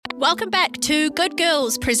Welcome back to Good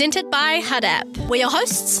Girls, presented by HUD app. We're your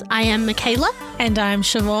hosts. I am Michaela. And I'm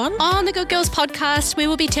Siobhan. On the Good Girls podcast, we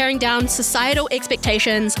will be tearing down societal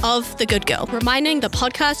expectations of the good girl, reminding the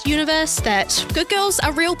podcast universe that good girls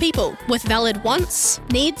are real people with valid wants,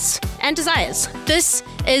 needs, and desires. This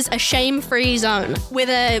is a shame-free zone.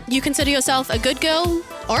 Whether you consider yourself a good girl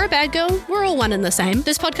or a bad girl, we're all one and the same.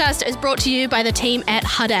 This podcast is brought to you by the team at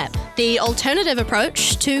HUD app, the alternative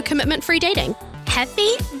approach to commitment-free dating.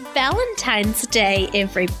 Happy Valentine's Day,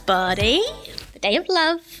 everybody. The day of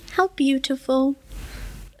love. How beautiful.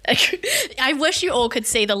 I wish you all could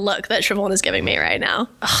see the look that Siobhan is giving me right now.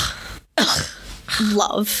 Ugh.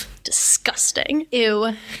 Love. Disgusting.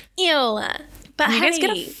 Ew. But you guys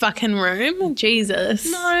get a fucking room?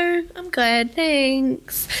 Jesus. No, I'm good.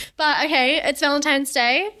 Thanks. But okay, it's Valentine's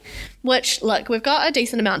Day, which, look, we've got a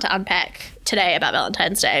decent amount to unpack today about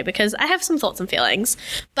Valentine's Day because I have some thoughts and feelings.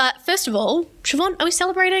 But first of all, Siobhan, are we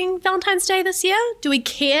celebrating Valentine's Day this year? Do we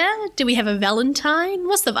care? Do we have a Valentine?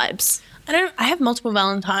 What's the vibes? I have multiple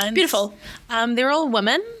Valentines. Beautiful. They're all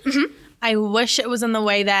women. Mm-hmm. I wish it was in the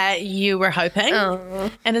way that you were hoping.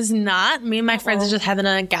 Oh. And it's not. Me and my friends are just having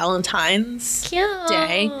a Galentine's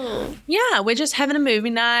Day. Yeah, we're just having a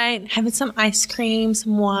movie night, having some ice cream,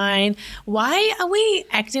 some wine. Why are we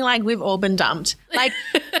acting like we've all been dumped? Like,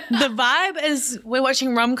 the vibe is we're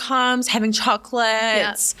watching rom-coms, having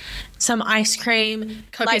chocolates, some ice cream.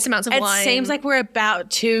 Copious amounts of wine. It seems like we're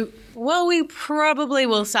about to... Well, we probably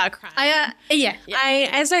will start crying.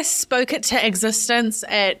 As I spoke it to existence,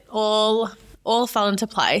 it all fell into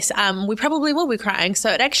place. We probably will be crying, so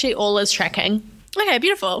it actually all is tracking. Okay,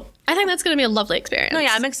 beautiful. I think that's going to be a lovely experience. No,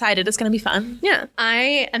 yeah, I'm excited. It's going to be fun. Yeah.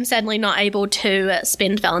 I am sadly not able to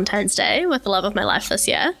spend Valentine's Day with the love of my life this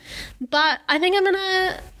year, but I think I'm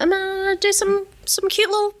gonna do some cute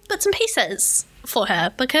little bits and pieces for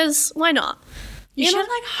her because why not? You should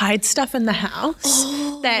like hide stuff in the house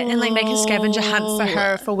and like make a scavenger hunt for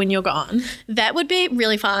her for when you're gone. That would be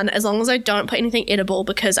really fun as long as I don't put anything edible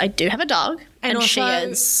because I do have a dog and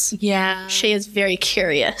also, she is very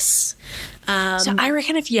curious. So I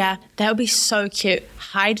reckon that would be so cute.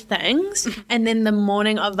 Hide things and then the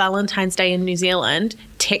morning of Valentine's Day in New Zealand,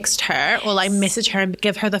 text her or like message her and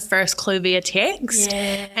give her the first clue via text.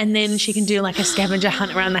 Yes. And then she can do like a scavenger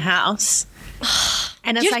hunt around the house.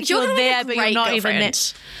 And it's like you're there, but you're not even there.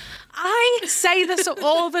 I say this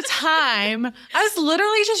all the time. I was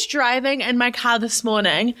literally just driving in my car this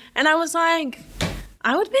morning and I was like,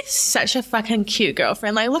 I would be such a fucking cute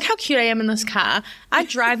girlfriend. Like, look how cute I am in this car. I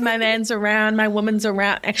drive my vans around, my woman's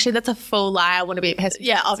around. Actually, that's a full lie. I want to be a passenger.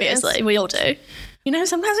 Yeah, obviously. We all do. You know,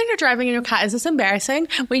 sometimes when you're driving in your car, is this embarrassing?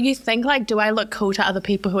 When you think, like, do I look cool to other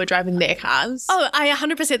people who are driving their cars? Oh, I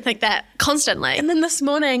 100% think that constantly. And then this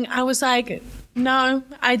morning, I was like, no,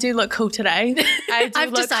 I do look cool today. I do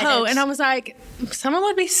I've look decided. cool. And I was like, someone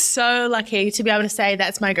would be so lucky to be able to say,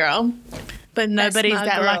 that's my girl. But nobody's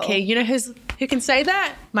that lucky. You know who can say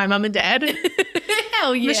that? My mum and dad.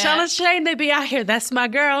 Hell yeah. Michelle and Shane, they be out here. That's my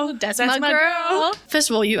girl. That's my girl.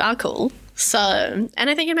 First of all, you are cool. So, and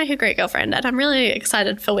I think you'd make a great girlfriend, and I'm really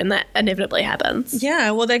excited for when that inevitably happens. Yeah,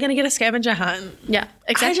 well, they're going to get a scavenger hunt. Yeah,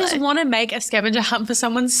 exactly. I just want to make a scavenger hunt for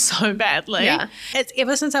someone so badly. Yeah. It's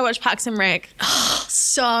ever since I watched Parks and Rec.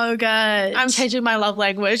 So good. I'm changing my love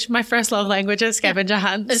language. My first love language is scavenger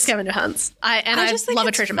hunts. It's scavenger hunts. I just love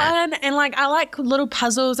a treasure map. And like, I like little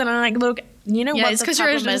puzzles and I like little... You know what? It's because you're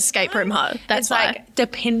an escape room hoe. That's it's why. Like,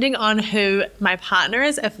 depending on who my partner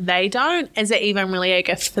is, if they don't, is it even really a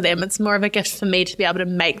gift for them? It's more of a gift for me to be able to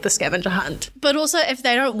make the scavenger hunt. But also, if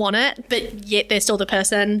they don't want it, but yet they're still the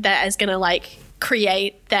person that is going to, like,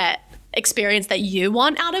 create that experience that you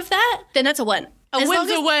want out of that, then that's a win. A win's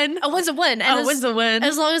a win. A win's a win. A win's a win.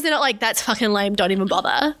 As long as they're not like, that's fucking lame, don't even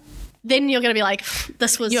bother. Then you're going to be like,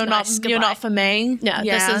 this was nice, you're not for me. Yeah,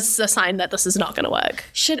 this is a sign that this is not going to work.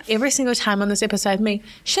 Should every single time on this episode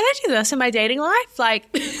should I do this in my dating life? Like,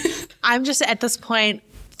 I'm just at this point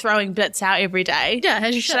throwing bits out every day. Yeah,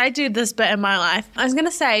 as you should. I do this bit in my life? I was going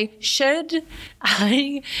to say, should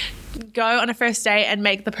I go on a first date and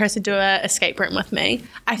make the person do a escape room with me?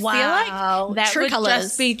 I feel like that would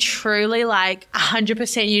just be truly like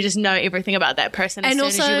 100% you just know everything about that person as soon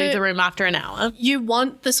as you leave the room after an hour. You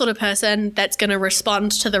want the sort of person that's going to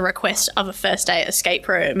respond to the request of a first date escape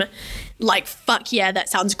room like, fuck yeah, that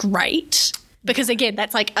sounds great. Because again,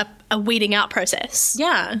 that's like a weeding out process.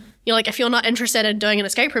 Yeah. You're like, if you're not interested in doing an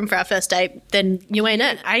escape room for our first date, then you ain't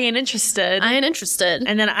it. I ain't interested. I ain't interested.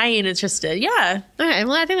 And then I ain't interested. Yeah. Okay,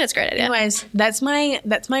 well, I think that's a great idea. Anyways, that's my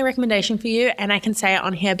recommendation for you, and I can say it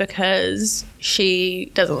on here because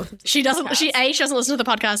she doesn't listen to She doesn't listen to the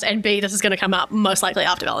podcast, and B, this is going to come up most likely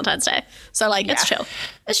after Valentine's Day. So like, it's chill.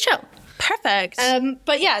 It's chill. Perfect.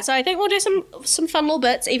 But yeah, so I think we'll do some fun little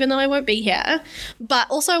bits, even though I won't be here. But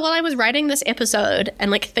also, while I was writing this episode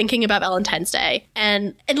and like thinking about Valentine's Day,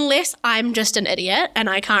 and unless I'm just an idiot and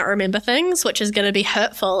I can't remember things, which is going to be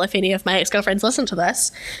hurtful if any of my ex-girlfriends listen to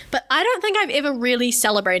this, but I don't think I've ever really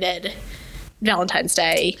celebrated Valentine's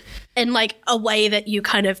Day in like a way that you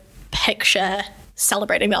kind of picture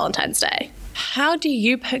celebrating Valentine's Day. How do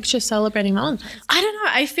you picture celebrating Valentine's? I don't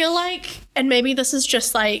know. I feel like, and maybe this is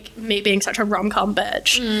just like me being such a rom-com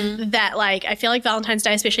bitch, that like I feel like Valentine's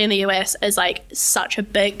Day, especially in the US, is like such a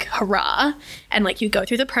big hurrah. And like you go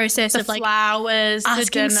through the process of like flowers,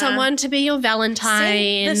 asking someone to be your Valentine.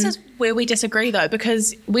 See, this is where we disagree though,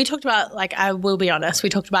 because we talked about, like, I will be honest, we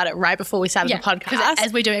talked about it right before we started the podcast.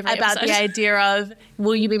 As we do every about episode. the idea of,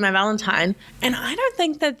 will you be my Valentine? And I don't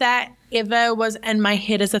think that ever was in my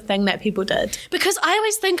head as a thing that people did. Because I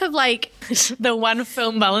always think of like the one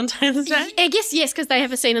film Valentine's Day. I guess yes, because they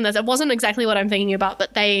have a scene in this. It wasn't exactly what I'm thinking about,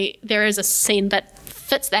 but there is a scene that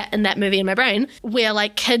fits that in that movie in my brain, where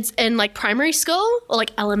like kids in like primary school or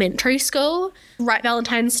like elementary school write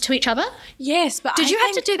Valentines to each other. Yes, but did you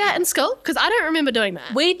have to do that in school? Because I don't remember doing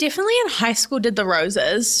that. We definitely in high school did the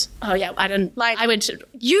roses. Oh yeah, I didn't. Like I went to.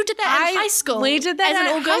 You did that in high school. We did that as in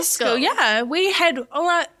an all-girls school. Yeah, we had.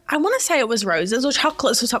 I want to say it was roses or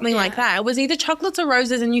chocolates or something like that. It was either chocolates or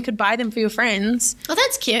roses, and you could buy them for your friends. Oh,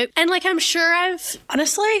 that's cute. And like, I'm sure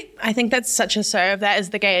honestly, I think that's such a serve. That is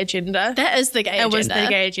the gay agenda. That is the gay agenda. It was the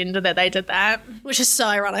gay agenda that they did that. Which is so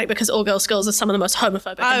ironic because all-girls schools are some of the most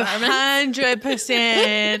homophobic environments.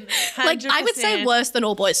 100%. Like, I would say worse than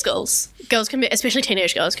all-boys schools. Girls can be, especially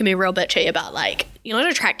teenage girls, can be real bitchy about like, you're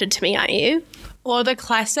not attracted to me, are you? Or the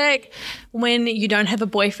classic when you don't have a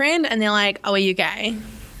boyfriend and they're like, oh, are you gay?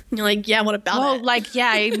 And you're like, yeah, what about it? Well, like,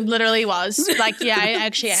 yeah, it literally was. Like, yeah, I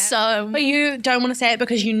actually am. So, but you don't want to say it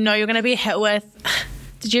because you know you're going to be hit with,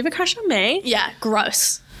 did you ever crush on me? Yeah,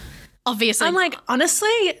 gross. Obviously. I'm like, honestly,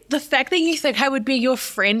 the fact that you think I would be your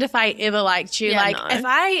friend if I ever liked you, yeah, like, no.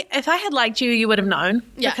 if I had liked you, you would have known.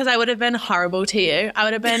 Yeah. Because I would have been horrible to you. I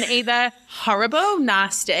would have been either horrible,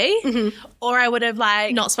 nasty, or I would have,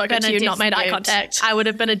 like, not spoken to you, not made eye contact. I would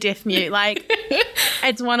have been a deaf mute. Like,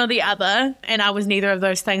 it's one or the other. And I was neither of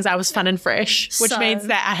those things. I was fun and fresh, which means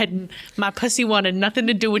that I had, my pussy wanted nothing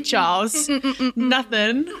to do with Charles.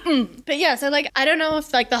 Nothing. But yeah, so, like, I don't know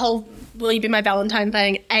if, like, the whole will you be my Valentine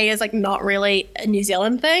thing, is like not really a New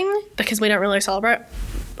Zealand thing because we don't really celebrate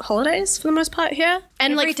holidays for the most part here.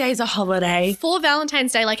 And every like day's a holiday. For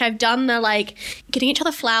Valentine's Day, like I've done the like getting each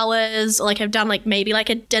other flowers, or like I've done like maybe like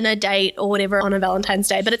a dinner date or whatever on a Valentine's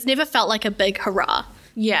Day, but it's never felt like a big hurrah.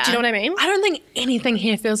 Yeah. Do you know what I mean? I don't think anything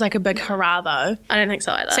here feels like a big hurrah though. I don't think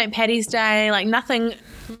so either. St. Paddy's Day, like nothing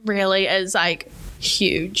really is like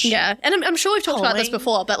huge. Yeah. And I'm sure we've talked about this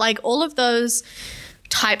before, but like all of those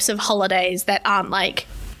types of holidays that aren't like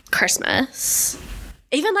Christmas,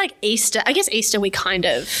 even like Easter. I guess Easter we kind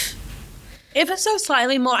of ever so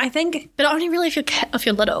slightly more, I think, but only really if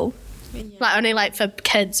you're little. Yeah. Like only like for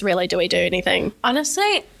kids really do we do anything.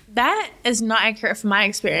 Honestly, that is not accurate from my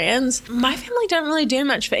experience. My family don't really do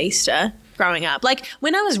much for Easter growing up. Like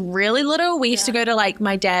when I was really little, we used to go to like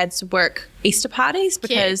my dad's work Easter parties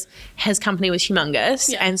because his company was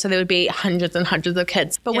humongous, and so there would be hundreds and hundreds of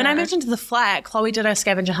kids. But when I moved into the flat, Chloe did her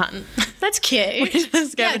scavenger hunt. That's cute.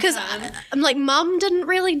 Yeah, because I'm like, Mum didn't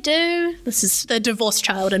really do, this is the divorced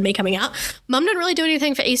child and me coming out, Mum didn't really do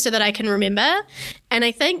anything for Easter that I can remember. And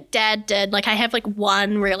I think Dad did. Like I have like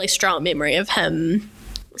one really strong memory of him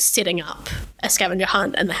setting up a scavenger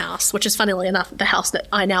hunt in the house, which is funnily enough the house that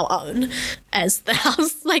I now own as the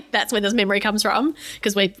house. Like that's where this memory comes from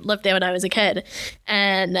because we lived there when I was a kid,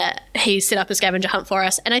 and he set up a scavenger hunt for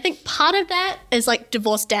us. And I think part of that is like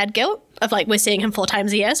divorced dad guilt of like we're seeing him 4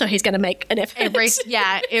 times a year, so he's going to make an effort.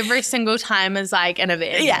 Every single time is like an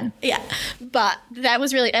event. Yeah. But that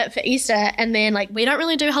was really it for Easter. And then like we don't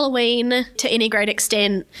really do Halloween to any great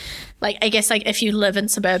extent. Like I guess like if you live in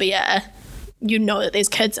suburbia, you know that there's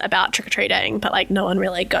kids about trick-or-treating, but like no one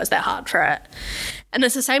really goes that hard for it. And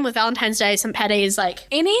it's the same with Valentine's Day, St. Paddy's, like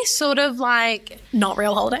any sort of like not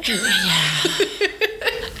real holiday. Yeah.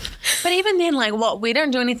 But even then, like we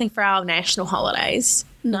don't do anything for our national holidays.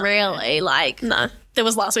 No. Really, like no. There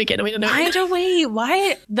was last weekend and we didn't know. Why do we?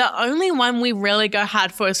 Why? The only one we really go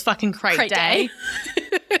hard for is fucking Crate Day.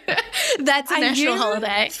 That's a national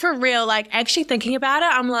holiday. For real, like actually thinking about it,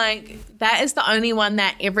 I'm like, that is the only one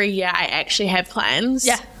that every year I actually have plans.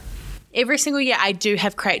 Yeah. Every single year I do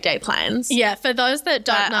have Crate Day plans. Yeah, for those that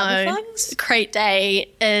don't know, Crate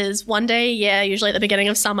Day is one day a year, usually at the beginning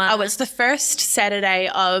of summer. Oh, it's the first Saturday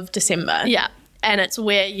of December. Yeah, and it's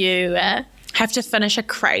where you have to finish a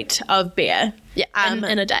crate of beer. Yeah,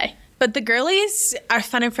 in a day. But the girlies are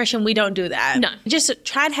fun and fresh and we don't do that. No. Just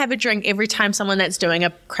try and have a drink every time someone that's doing a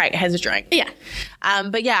crate has a drink. Yeah.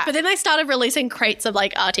 But yeah. But then they started releasing crates of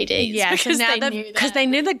like RTDs. Yeah, because they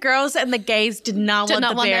knew the girls and the gays did not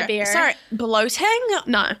want their beer. Sorry, bloating?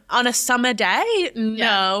 No. On a summer day? No.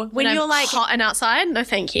 Yeah. When you're like hot and outside? No,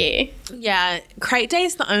 thank you. Yeah. Crate Day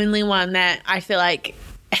is the only one that I feel like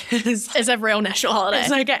is a real national holiday. It's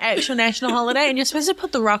like an actual national holiday, and you're supposed to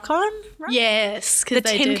put the rock on, right? Yes, the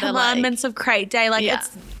 10 Commandments of Crate Day. Like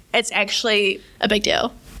it's actually a big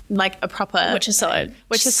deal. Like a proper, which is so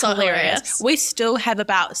hilarious. We still have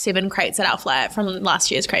about 7 crates at our flat from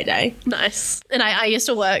last year's Crate Day. Nice. And I used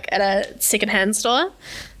to work at a secondhand store,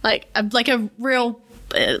 like a real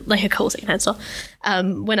like a cool secondhand store,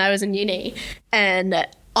 when I was in uni, and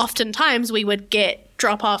oftentimes we would get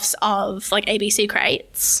drop-offs of like ABC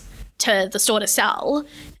crates to the store to sell.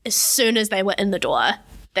 As soon as they were in the door,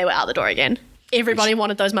 they were out the door again. Everybody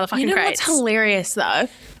wanted those motherfucking crates. You know what's hilarious though?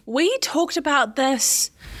 We talked about this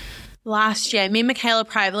last year, me and Michaela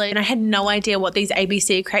privately, and I had no idea what these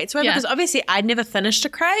ABC crates were because obviously I'd never finished a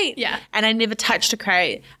crate and I never touched a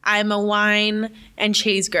crate. I'm a wine and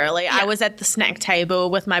cheese girly. I was at the snack table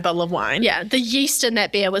with my bottle of wine. Yeah, the yeast in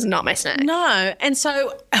that beer was not my snack. No, and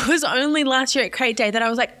so it was only last year at Crate Day that I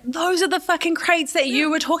was like, those are the fucking crates that you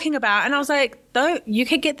were talking about. And I was like, though, you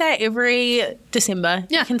could get that every December.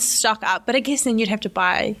 Yeah. You can stock up. But I guess then you'd have to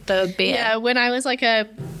buy the beer. Yeah, when I was like a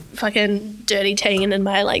fucking dirty teen in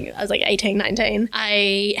my I was like 18, 19,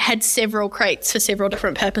 I had several crates for several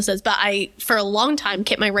different purposes, but I for a long time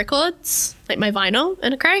kept my records, like my vinyl,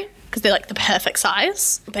 in a crate because they're like the perfect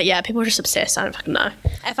size. But yeah, people are just obsessed. I don't fucking know.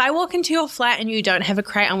 If I walk into your flat and you don't have a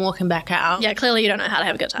crate, I'm walking back out. Yeah, clearly you don't know how to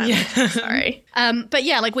have a good time. Yeah. Sorry. But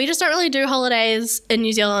yeah, like we just don't really do holidays in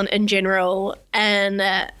New Zealand in general, and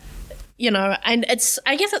and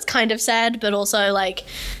I guess it's kind of sad, but also like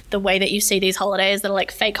the way that you see these holidays that are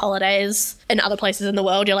like fake holidays in other places in the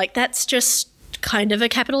world, you're like, that's just kind of a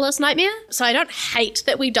capitalist nightmare. So I don't hate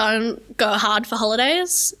that we don't go hard for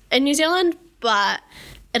holidays in New Zealand, but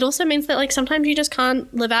it also means that like sometimes you just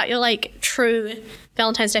can't live out your like true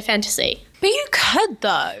Valentine's Day fantasy. But you could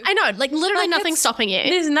though. I know, like literally nothing's stopping you.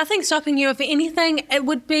 There's nothing stopping you. If anything, it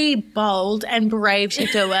would be bold and brave to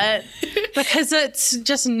do it because it's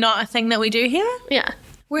just not a thing that we do here. Yeah.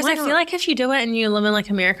 Whereas I feel like if you do it and you live in like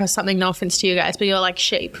America or something, no offense to you guys, but you're like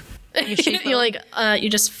sheep. You're sheep. You're like, you're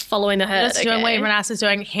just following the herd. Just doing what everyone else is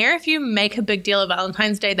doing. Here, if you make a big deal of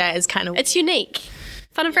Valentine's Day, that is kind of... It's unique.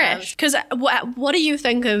 Fun and fresh. Because what do you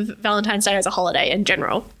think of Valentine's Day as a holiday in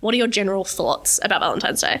general? What are your general thoughts about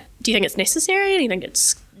Valentine's Day? Do you think it's necessary? Do you think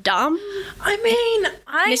it's dumb? I mean,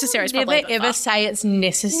 I never ever say it's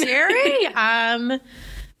necessary.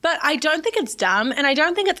 But I don't think it's dumb and I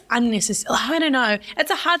don't think it's unnecessary. I don't know. It's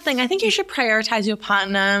a hard thing. I think you should prioritize your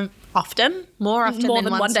partner more often than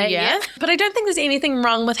once a year. But I don't think there's anything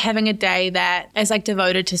wrong with having a day that is like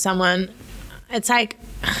devoted to someone. It's like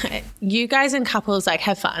you guys and couples like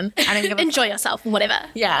have fun. I don't give a enjoy yourself, whatever.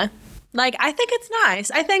 Yeah. Like, I think it's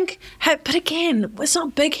nice. I think, but again, it's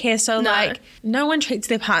not big here, so like, no one treats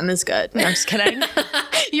their partners good. No, I'm just kidding.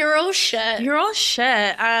 You're all shit. No, yeah,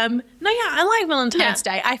 I like Valentine's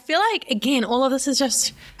Day. I feel like, again, all of this is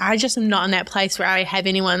just, I just am not in that place where I have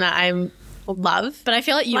anyone that I love. But I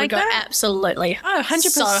feel like you would go absolutely 100%.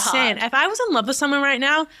 So hard. If I was in love with someone right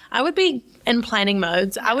now, I would be in planning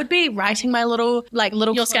modes. I would be writing my little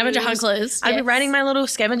your scavenger hunt clues. I'd be writing my little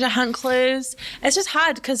scavenger hunt clues. It's just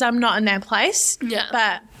hard because I'm not in that place. Yeah.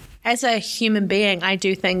 But as a human being, I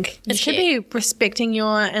do think you should be respecting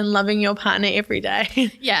and loving your partner every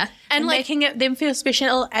day. Yeah. And like, making them feel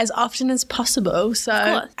special as often as possible.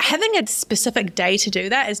 So having a specific day to do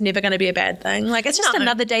that is never going to be a bad thing. Like, it's just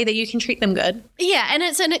another day that you can treat them good. Yeah, and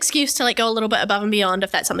it's an excuse to like go a little bit above and beyond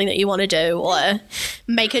if that's something that you want to do, or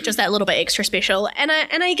make it just that little bit extra special. And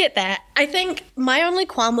I get that. I think my only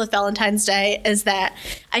qualm with Valentine's Day is that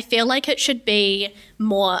I feel like it should be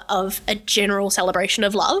more of a general celebration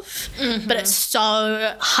of love, but it's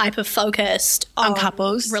so hyper-focused on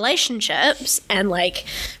couples, relationships, and like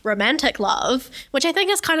romantic love, which I think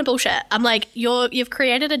is kind of bullshit. I'm like, you've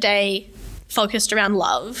created a day focused around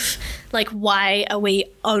love. Like, why are we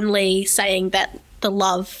only saying that the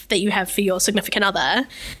love that you have for your significant other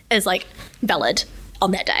is like valid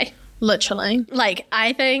on that day? Literally. Like,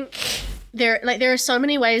 I think there are so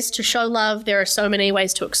many ways to show love. There are so many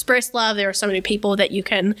ways to express love. There are so many people that you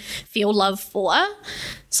can feel love for.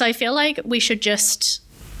 So I feel like we should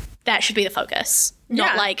that should be the focus.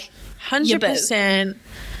 Not like 100%.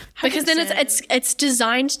 Because then it's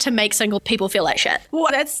designed to make single people feel like shit. Well,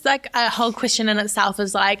 that's like a whole question in itself,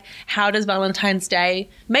 is like, how does Valentine's Day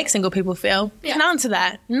make single people feel? Yeah. Can answer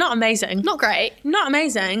that. Not amazing. Not great. Not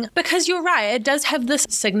amazing. Because you're right, it does have this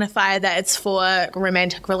signifier that it's for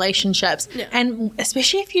romantic relationships. Yeah. And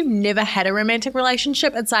especially if you've never had a romantic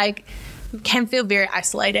relationship, it's like, can feel very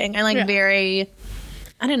isolating and like very...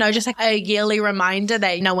 I don't know, just like a yearly reminder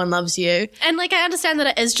that no one loves you. And like, I understand that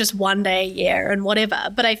it is just one day a year and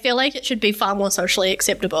whatever, but I feel like it should be far more socially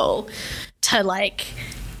acceptable to like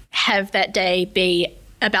have that day be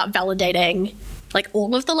about validating like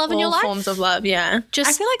all of the love in your life. All forms of love, yeah. I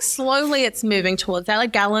feel like slowly it's moving towards that.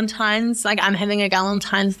 Like Valentine's, like I'm having a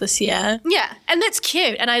Valentine's this year. Yeah, and that's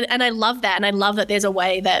cute. And I love that. And I love that there's a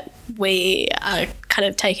way that we are kind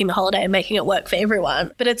of taking the holiday and making it work for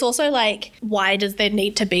everyone. But it's also like, why does there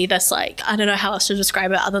need to be this like, I don't know how else to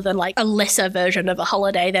describe it other than like a lesser version of a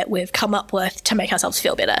holiday that we've come up with to make ourselves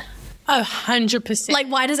feel better? Oh, 100%. Like,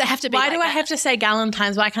 why does it have to be Why like do I that? have to say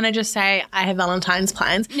Valentine's? Why can't I just say I have Valentine's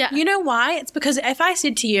plans? Yeah. You know why? It's because if I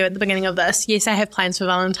said to you at the beginning of this, yes, I have plans for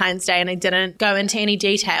Valentine's Day, and I didn't go into any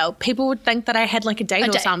detail, people would think that I had like a date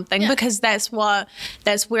or something, because that's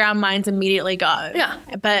where our minds immediately go. Yeah.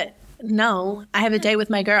 But no, I have a date with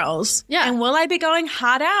my girls. Yeah. And will I be going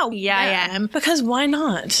hard out? Yeah, I am. Because why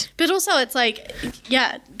not? But also it's like,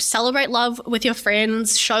 yeah, celebrate love with your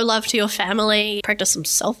friends, show love to your family, practice some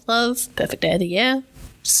self-love, perfect day of the year.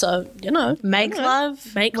 So, Make love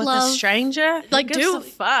with a stranger. Like, who gives a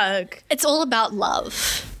fuck? It's all about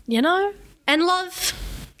love, And love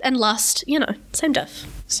and lust, same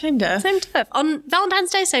diff. Same diff. Same diff. On Valentine's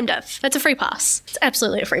Day, same diff. It's a free pass. It's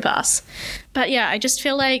absolutely a free pass. But yeah, I just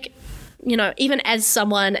feel like, even as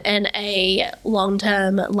someone in a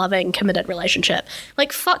long-term, loving, committed relationship,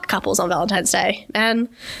 like, fuck couples on Valentine's Day, man.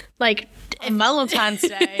 Like, on Valentine's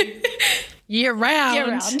Day, year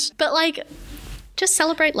round. But, like, just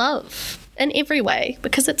celebrate love in every way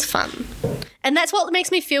because it's fun. And that's what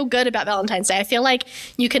makes me feel good about Valentine's Day. I feel like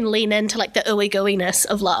you can lean into, like, the ooey-gooey-ness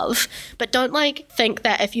of love, but don't, like, think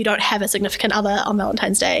that if you don't have a significant other on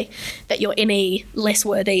Valentine's Day that you're any less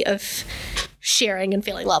worthy of sharing and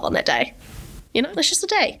feeling love on that day. It's just a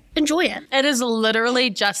day. Enjoy it. It is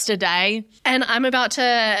literally just a day. And I'm about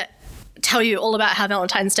to tell you all about how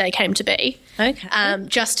Valentine's Day came to be. Okay.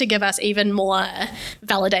 Just to give us even more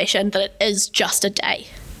validation that it is just a day.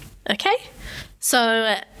 Okay?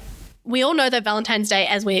 So we all know that Valentine's Day,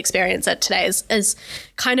 as we experience it today, is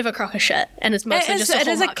kind of a crock of shit, and it's mostly just a It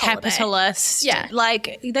is a Hallmark capitalist. holiday. Yeah.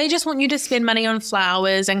 Like, they just want you to spend money on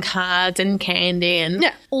flowers and cards and candy and...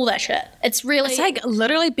 Yeah, all that shit. It's like,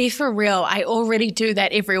 literally, be for real. I already do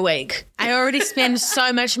that every week. I already spend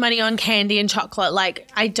so much money on candy and chocolate. Like,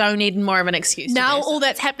 I don't need more of an excuse. Now all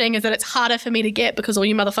that's happening is that it's harder for me to get because all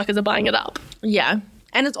you motherfuckers are buying it up. Yeah.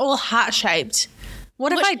 And it's all heart-shaped.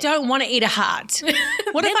 What if I don't want to eat a heart?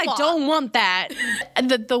 What if I don't want that? And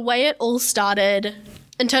the way it all started,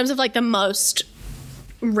 in terms of like the most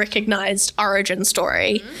recognized origin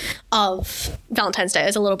story of Valentine's Day,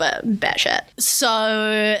 is a little bit batshit.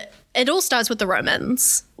 So it all starts with the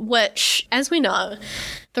Romans, which, as we know,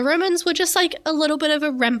 the Romans were just like a little bit of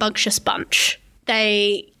a rambunctious bunch.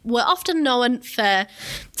 They were often known for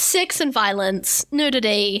sex and violence,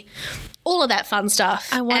 nudity, all of that fun stuff.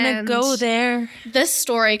 I want to go there. This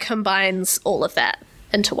story combines all of that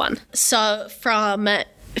into one. So from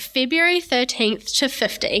February 13th to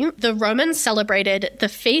 15th, the Romans celebrated the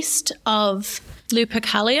feast of...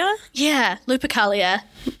 Lupercalia? Yeah, Lupercalia.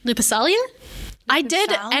 Lupercalia? I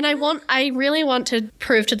did, and I really want to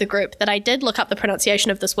prove to the group that I did look up the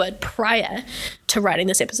pronunciation of this word prior to writing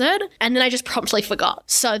this episode, and then I just promptly forgot.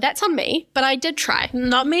 So that's on me, but I did try.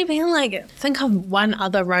 Not me being like, think of one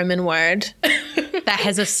other Roman word that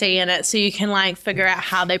has a C in it so you can like figure out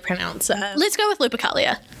how they pronounce it. Let's go with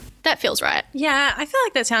Lupercalia. That feels right. Yeah, I feel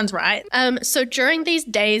like that sounds right. So during these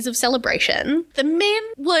days of celebration, the men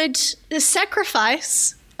would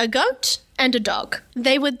sacrifice a goat and a dog.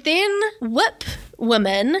 They would then whip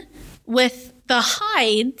women with the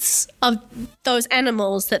hides of those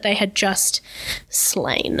animals that they had just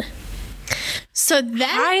slain. So that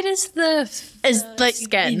hide is the like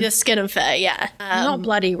skin. The skin and fur, yeah. Not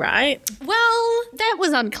bloody, right? Well, that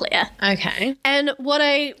was unclear. Okay. And what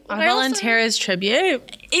I volunteer as tribute.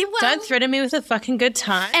 Don't threaten me with a fucking good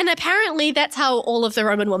time. And apparently that's how all of the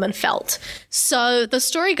Roman women felt. So the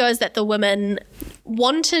story goes that the women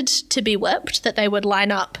wanted to be whipped, that they would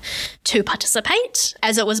line up to participate,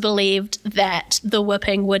 as it was believed that the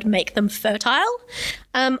whipping would make them fertile.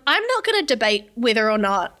 I'm not going to debate whether or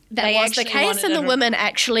not that was the case and the women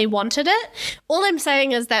actually wanted it. All I'm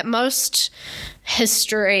saying is that most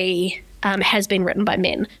history has been written by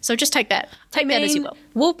men. So just take that. Take that as you will.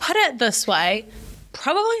 We'll put it this way.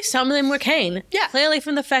 Probably some of them were keen. Yeah. Clearly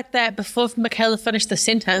from the fact that before Michaela finished the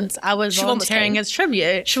sentence, I was volunteering as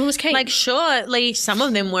tribute. Siobhan was keen. Like, sure, at least some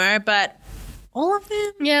of them were, but all of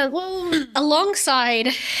them? Yeah, well, alongside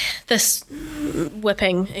this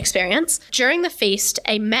whipping experience, during the feast,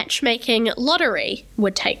 a matchmaking lottery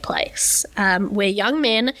would take place where young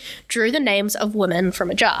men drew the names of women from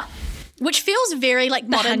a jar, which feels very like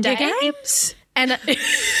modern day. Games? And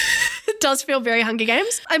it does feel very Hunger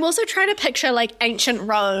Games. I'm also trying to picture like ancient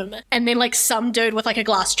Rome and then like some dude with like a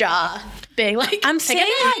glass jar being like, I'm seeing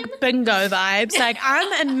like bingo vibes. Like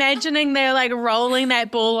I'm imagining they're like rolling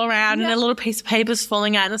that ball around and a little piece of paper's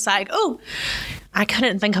falling out and it's like, oh, I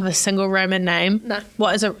couldn't think of a single Roman name. No.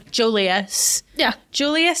 What is it? Julius. Yeah.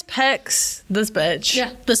 Julius picks this bitch.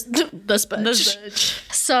 Yeah. This bitch. This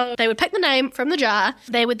bitch. So they would pick the name from the jar.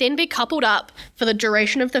 They would then be coupled up for the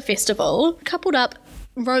duration of the festival. Coupled up,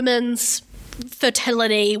 Romans,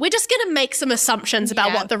 fertility. We're just going to make some assumptions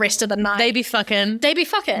about what the rest of the night. They be fucking.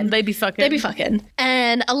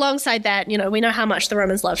 And alongside that, you know, we know how much the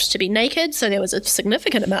Romans loved to be naked, so there was a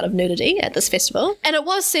significant amount of nudity at this festival. And it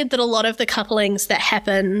was said that a lot of the couplings that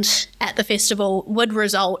happened at the festival would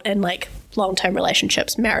result in like long-term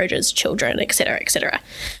relationships, marriages, children, etc., etc.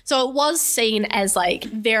 So it was seen as like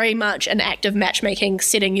very much an act of matchmaking,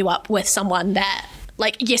 setting you up with someone that,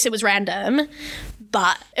 like, yes, it was random,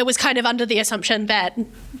 but it was kind of under the assumption that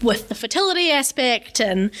with the fertility aspect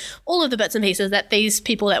and all of the bits and pieces that these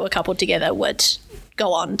people that were coupled together would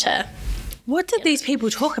go on to... What did these people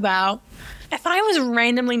talk about? If I was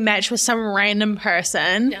randomly matched with some random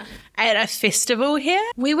person at a festival here,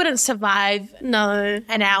 we wouldn't survive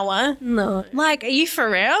an hour. No. Like, are you for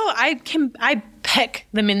real? I pick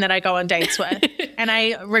the men that I go on dates with and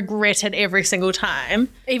I regret it every single time.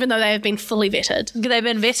 Even though they have been fully vetted. They've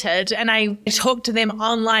been vetted and I talked to them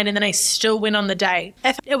online and then I still went on the date.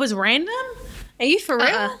 If it was random, are you for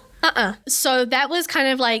real? So that was kind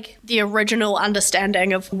of like the original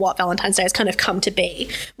understanding of what Valentine's Day has kind of come to be,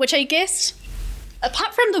 which I guess,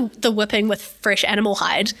 apart from the whipping with fresh animal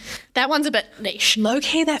hide, that one's a bit niche.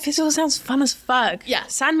 Low-key, that festival sounds fun as fuck. Yeah.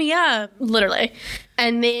 Sign me up. Literally.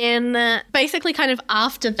 And then basically kind of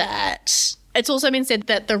after that, it's also been said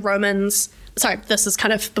that the Romans... Sorry, this is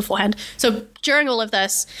kind of beforehand. So during all of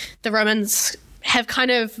this, the Romans have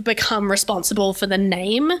kind of become responsible for the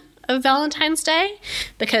name of Valentine's Day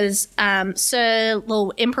because Emperor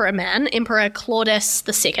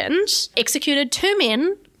Claudius II executed 2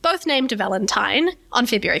 men, both named Valentine, on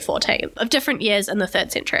February 14th of different years in the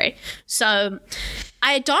 3rd century. So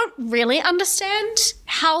I don't really understand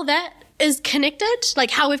how that is connected,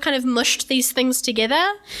 like how we've kind of mushed these things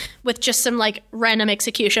together with just some like random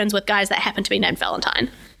executions with guys that happen to be named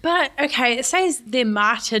Valentine. But, okay, it says their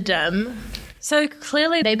martyrdom. So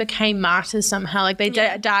clearly they became martyrs somehow. Like they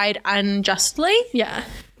died unjustly. Yeah.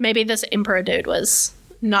 Maybe this emperor dude was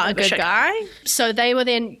not a good guy. So they were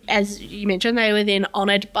then, as you mentioned, they were then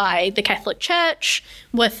honoured by the Catholic Church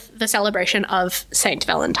with the celebration of St.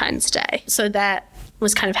 Valentine's Day. So that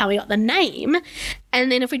was kind of how we got the name.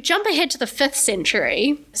 And then if we jump ahead to the 5th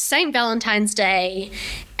century, St. Valentine's Day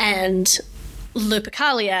and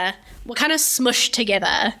Lupercalia were kind of smushed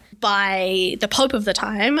together by the Pope of the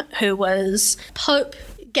time, who was Pope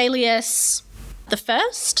Gallius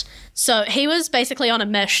I. So he was basically on a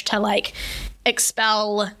mission to like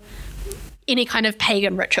expel any kind of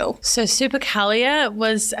pagan ritual. So Lupercalia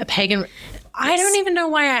was a pagan... I don't even know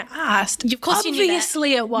why I asked. Of course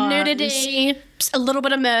Obviously it was. Nudity, a little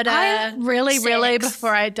bit of murder. I really,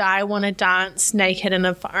 before I die, want to dance naked in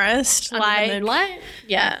a forest. Under the moonlight.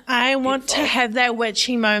 Yeah. I want to have that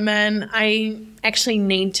witchy moment. I actually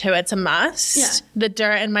need to. It's a must. Yeah. The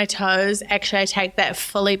dirt in my toes. Actually, I take that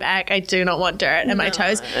fully back. I do not want dirt in my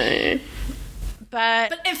toes. But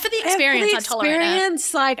for the experience, I tolerate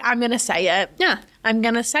it. Like, I'm going to say it. Yeah. I'm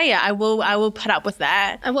going to say it. I will put up with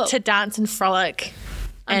that. I will. To dance and frolic.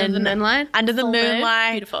 Under the moonlight? Under the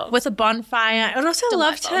moonlight. Beautiful. With a bonfire. I'd also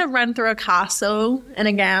love to run through a castle in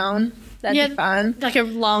a gown. That'd be fun. Like a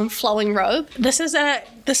long flowing robe. This is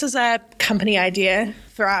a company idea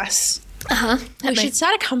for us. We should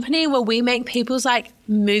start a company where we make people's like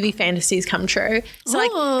movie fantasies come true. So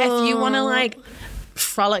like if you want to like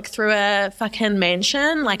frolic through a fucking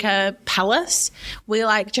mansion, like a palace, we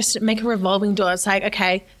like just make a revolving door. It's like,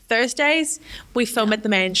 okay, Thursdays, we film at the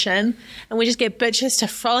mansion and we just get bitches to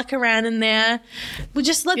frolic around in there. We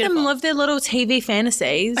just let them live their little TV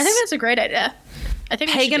fantasies. I think that's a great idea. I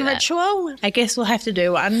think Pagan ritual? I guess we'll have to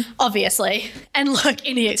do one. Obviously. And look,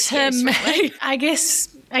 any excuse. I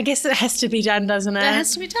guess it has to be done, doesn't it? It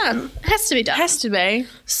has to be done. It has to be done. Has to be.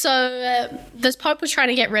 So this Pope was trying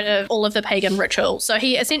to get rid of all of the pagan rituals. So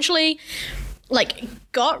he essentially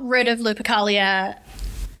got rid of Lupercalia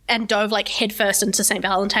and dove headfirst into St.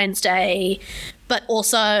 Valentine's Day, but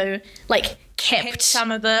also kept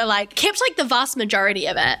some of the kept the vast majority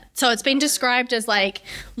of it. So it's been described as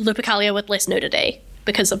Lupercalia with less nudity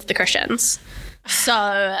because of the Christians.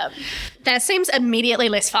 So that seems immediately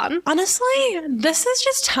less fun. Honestly, this is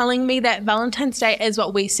just telling me that Valentine's Day is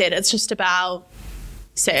what we said. It's just about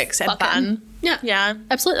sex and fun. Yeah.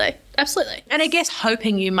 Absolutely. And I guess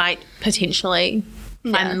hoping you might potentially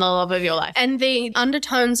find the love of your life. And the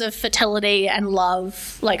undertones of fertility and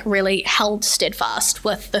love really held steadfast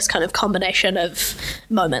with this kind of combination of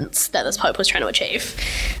moments that this Pope was trying to achieve.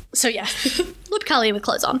 So yeah, Lupercalia with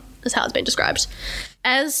clothes on is how it's been described.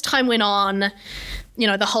 As time went on,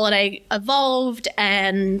 the holiday evolved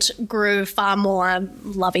and grew far more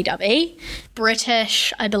lovey-dovey.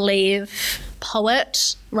 British, I believe,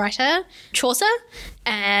 poet, writer, Chaucer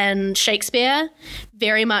and Shakespeare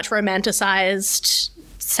very much romanticized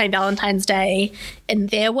St. Valentine's Day in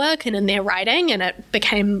their work and in their writing, and it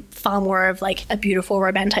became far more of a beautiful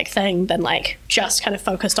romantic thing than just kind of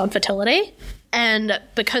focused on fertility. And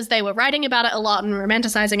because they were writing about it a lot and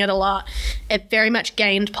romanticizing it a lot, it very much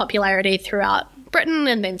gained popularity throughout Britain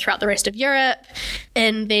and then throughout the rest of Europe.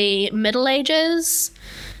 In the Middle Ages,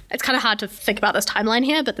 it's kind of hard to think about this timeline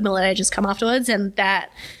here, but the Middle Ages come afterwards, and that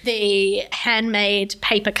the handmade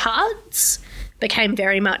paper cards became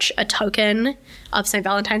very much a token of St.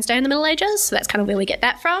 Valentine's Day in the Middle Ages. So that's kind of where we get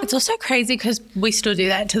that from. It's also crazy because we still do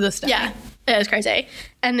that to this day. Yeah, it is crazy.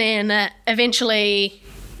 And then eventually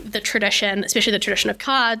the tradition, especially the tradition of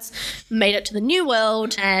cards, made it to the New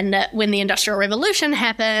World. And when the Industrial Revolution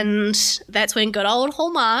happened, that's when good old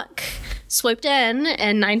Hallmark swooped in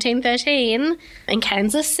 1913 in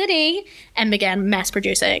Kansas City and began mass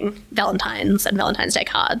producing Valentines and Valentine's Day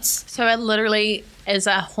cards. So it literally is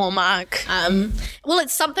a hallmark. Well,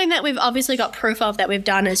 it's something that we've obviously got proof of that we've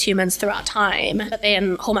done as humans throughout time. But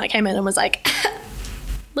then Hallmark came in and was like,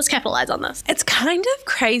 let's capitalize on this. It's kind of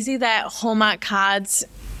crazy that Hallmark cards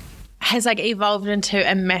has evolved into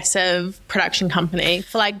a massive production company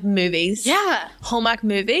for movies. Yeah. Hallmark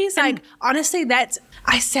movies. Honestly,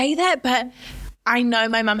 I say that, but I know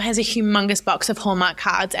my mum has a humongous box of Hallmark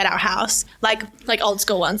cards at our house. Like old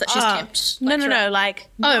school ones that she's kept.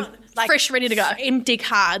 No. Fresh, ready to go. Empty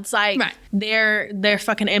cards. Right. They're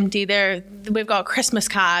fucking empty. We've got Christmas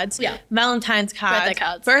cards. Yeah. Valentine's cards.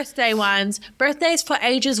 Birthday ones. Birthdays for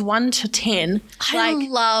ages 1 to 10. I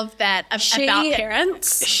love that about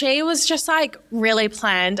parents. She was just really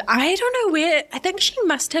planned. I don't know where. I think she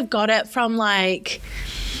must have got it from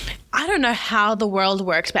I don't know how the world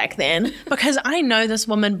worked back then, because I know this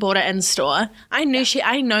woman bought it in store. I know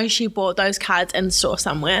she bought those cards in store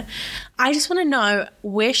somewhere. I just want to know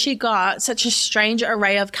where she got such a strange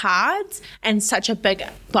array of cards and such a big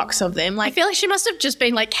box of them. I feel like she must have just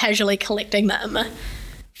been casually collecting them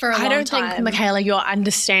for a long time. I don't think, Michaela, you're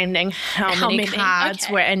understanding how many cards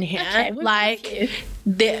were in here. Okay,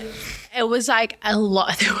 it was a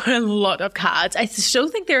lot. There were a lot of cards. I still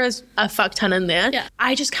think there is a fuck ton in there. Yeah.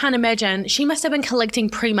 I just can't imagine. She must have been collecting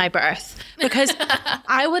pre my birth, because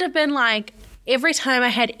I would have been every time I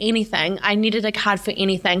had anything, I needed a card for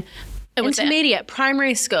anything. Intermediate,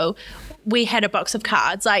 primary school, we had a box of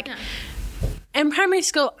cards. In primary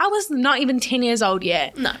school, I was not even 10 years old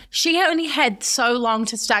yet. No. She only had so long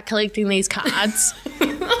to start collecting these cards.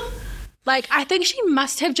 I think she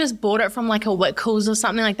must have just bought it from a Whitcoulls or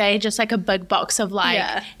something. They had just a big box of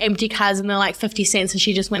empty cards, and they're 50 cents, and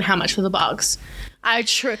she just went, how much for the box?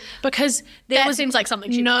 Because there seems like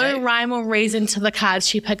something she no would do. Rhyme or reason to the cards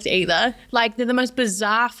she picked either. They're the most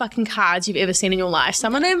bizarre fucking cards you've ever seen in your life.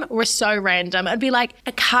 Some of them were so random. It'd be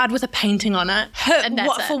a card with a painting on it. And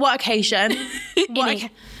that's it. For what occasion?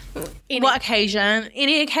 What occasion?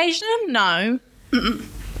 Any occasion? No. Mm-mm.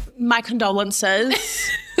 My condolences.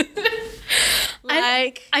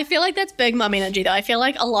 I feel like that's big mum energy, though. I feel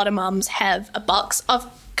like a lot of mums have a box of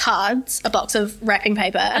cards, a box of wrapping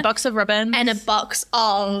paper, a box of ribbons, and a box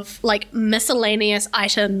of miscellaneous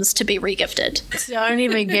items to be regifted. Don't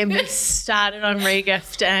even get me started on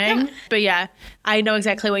regifting. But yeah, I know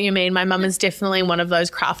exactly what you mean. My mum is definitely one of those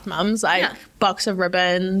craft mums. Box of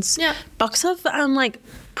ribbons, box of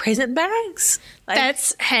present bags. Like,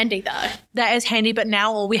 That's handy though. that is handy, but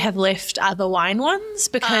now all we have left are the wine ones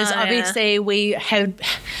because obviously we had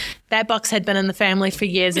that box had been in the family for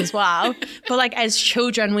years as well. But like as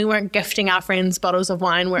children, we weren't gifting our friends bottles of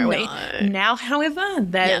wine, were we? Now, however,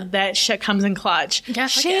 that shit comes in clutch. Yeah,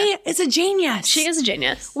 she is a genius. She is a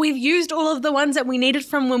genius. We've used all of the ones that we needed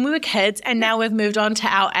from when we were kids, and now we've moved on to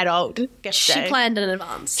our adult gifting. She planned in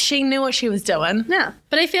advance. She knew what she was doing. Yeah.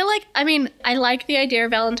 But I feel like, I mean, I like the idea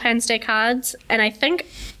of Valentine's Day cards, and I think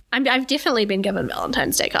I've definitely been given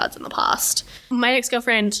Valentine's Day cards in the past. My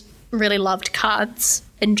ex-girlfriend really loved cards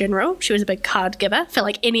in general. She was a big card giver for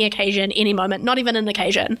like any occasion, any moment, not even an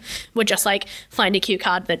occasion, would just like find a cute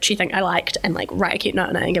card that she think I liked and like write a cute note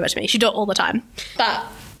on it and give it to me. She'd do it all the time. But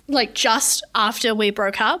like just after we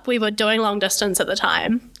broke up, we were doing long distance at the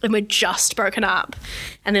time and we'd just broken up.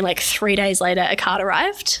 And then like 3 days later, a card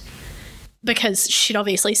arrived because she'd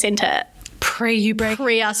obviously sent it pre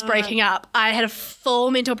us breaking up. I had a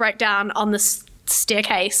full mental breakdown on the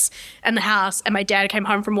staircase in the house, and my dad came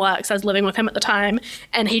home from work, so I was living with him at the time,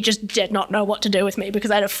 and he just did not know what to do with me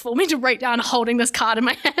because I had a full mental breakdown holding this card in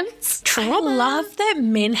my hands. Trauma. I love that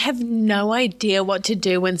men have no idea what to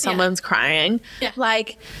do when someone's crying. Yeah.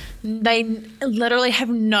 Like, they literally have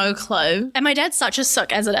no clue. And my dad's such a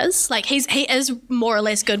sook as it is. Like, he is more or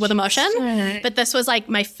less good with emotion. But this was like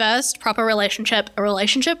my first proper relationship, a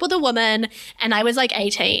relationship with a woman, and I was like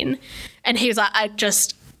 18. And he was like,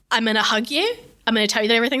 I'm going to hug you. I'm going to tell you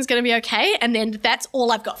that everything's going to be okay, and then that's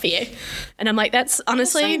all I've got for you. And I'm like, that's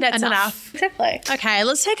honestly, that's enough. Exactly. Okay,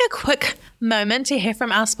 let's take a quick moment to hear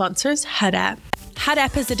from our sponsors, HUD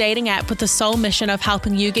HUD is a dating app with the sole mission of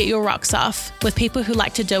helping you get your rocks off with people who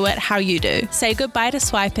like to do it how you do. Say goodbye to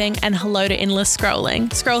swiping and hello to endless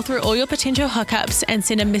scrolling. Scroll through all your potential hookups and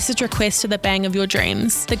send a message request to the bang of your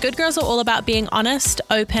dreams. The Good Girls are all about being honest,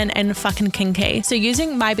 open, and fucking kinky. So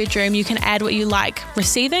using My Bedroom, you can add what you like,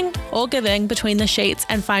 receiving or giving between the sheets,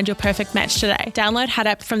 and find your perfect match today. Download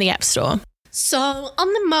HUD from the App Store. So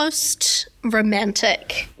on the most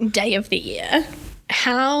romantic day of the year,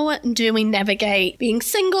 how do we navigate being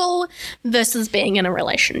single versus being in a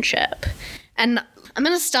relationship? And I'm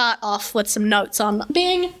going to start off with some notes on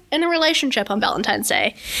being in a relationship on Valentine's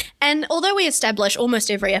Day. And although we establish almost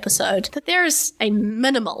every episode that there is a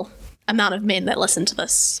minimal amount of men that listen to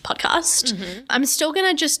this podcast, I'm still going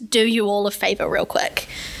to just do you all a favor real quick.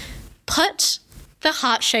 Put the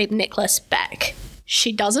heart-shaped necklace back.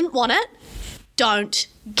 She doesn't want it. Don't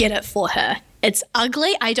get it for her. It's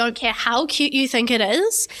ugly. I don't care how cute you think it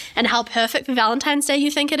is and how perfect for Valentine's Day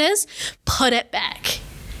you think it is. Put it back.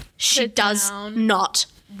 She does not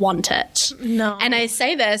want it. No. And I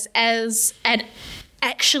say this as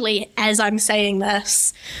I'm saying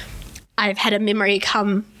this, I've had a memory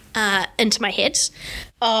come into my head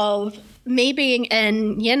of me being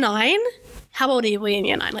in year 9. How old are we in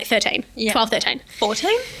year 9? Like 13? Yeah. 12, 13.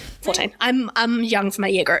 14? 14. I'm young for my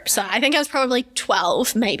year group, so I think I was probably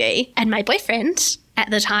 12 maybe. And my boyfriend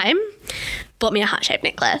at the time bought me a heart-shaped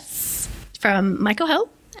necklace from Michael Hill.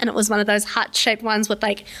 And it was one of those heart-shaped ones with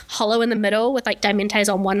like hollow in the middle with like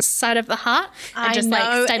diamantes on one side of the heart and just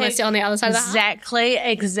like stainless steel on the other side of the heart.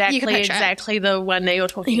 Exactly the one that you're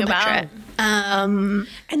talking about. And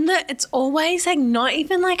it's always like not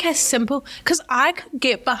even like a simple, because I could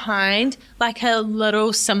get behind like a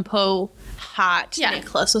little simple heart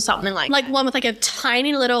necklace or something like that. One with like a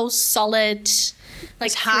tiny little solid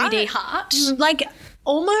like 3D heart. Like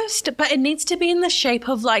almost, but it needs to be in the shape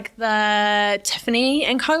of like the Tiffany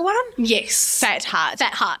 & Co. one. Yes. Fat heart.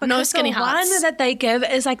 Because no skinny hearts. The one that they give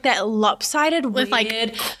is like that lopsided with weird,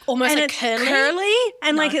 like almost like curly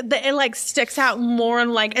and like it like sticks out more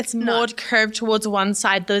and like it's more curved towards one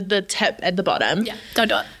side, the tip at the bottom. Yeah, don't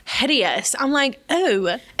do it. Hideous. I'm like,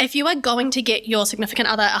 ooh. If you are going to get your significant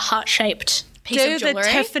other a heart-shaped piece of jewelry, do the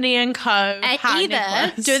Tiffany & Co. heart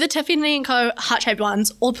necklace. Do the Tiffany & Co. heart-shaped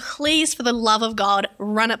ones, or please, for the love of God,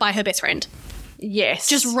 run it by her best friend. Yes.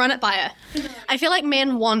 Just run it by her. I feel like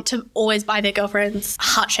men want to always buy their girlfriends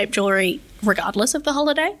heart-shaped jewelry regardless of the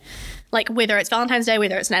holiday. Like whether it's Valentine's Day,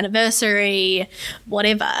 whether it's an anniversary,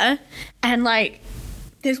 whatever. And like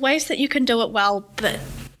there's ways that you can do it well, but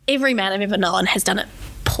every man I've ever known has done it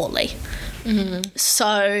poorly.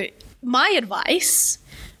 So my advice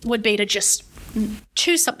would be to just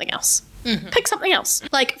choose something else. Pick something else.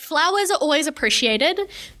 Like flowers are always appreciated,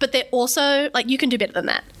 but they're also like you can do better than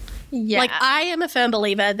that. Yeah. Like I am a firm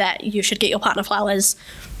believer that you should get your partner flowers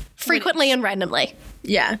frequently and randomly.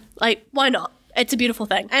 Yeah. Like why not? It's a beautiful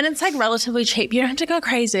thing. And it's like relatively cheap. You don't have to go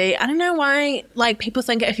crazy. I don't know why like people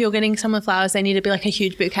think if you're getting someone flowers they need to be like a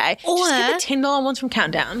huge bouquet. Or just get the $10 ones from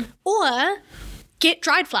Countdown. Or get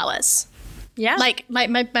dried flowers. Yeah. Like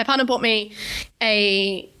my partner bought me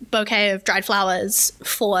a bouquet of dried flowers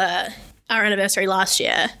for our anniversary last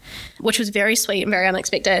year, which was very sweet and very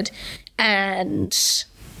unexpected. And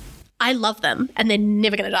I love them, and they're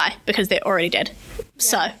never going to die because they're already dead. Yeah.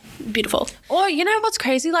 So beautiful. Or you know what's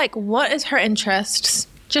crazy? Like, what is her interests?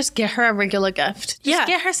 Just get her a regular gift. Just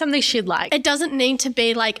get her something she'd like. It doesn't need to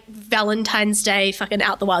be like Valentine's Day fucking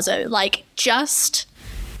out the wazoo. Like, just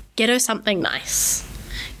get her something nice.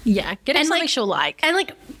 Yeah, get her something she'll like. And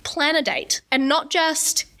like plan a date, and not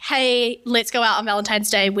just, hey, let's go out on Valentine's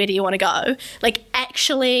Day, where do you want to go? Like,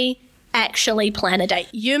 actually plan a date.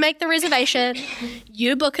 You make the reservation,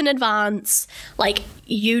 you book in advance, like,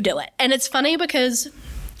 you do it. And it's funny because,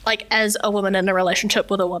 like, as a woman in a relationship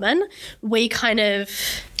with a woman, we kind of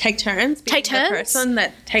take turns. The person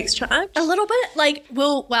that takes charge. A little bit. Like,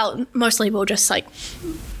 mostly we'll just like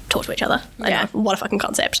talk to each other. I know, what a fucking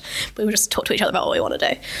concept. We will just talk to each other about what we want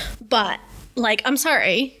to do. But like, I'm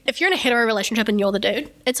sorry, if you're in a hetero relationship and you're the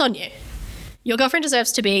dude, it's on you. Your girlfriend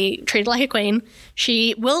deserves to be treated like a queen.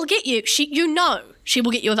 She will get you. She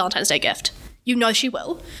will get you a Valentine's Day gift. You know she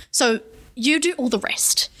will. So you do all the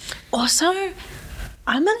rest. Also,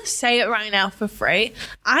 I'm going to say it right now for free.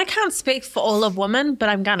 I can't speak for all of women, but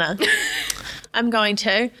I'm gonna. I'm going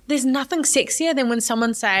to. There's nothing sexier than when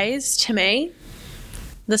someone says to me,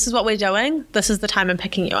 this is what we're doing. This is the time I'm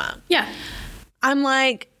picking you up. Yeah. I'm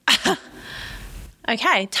like,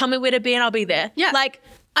 okay, tell me where to be and I'll be there. Yeah. Like,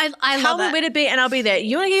 I tell love me it. where to be and I'll be there.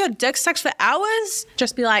 You want to get your dick sucked for hours?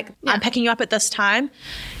 Just be like, I'm picking you up at this time.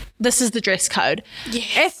 This is the dress code.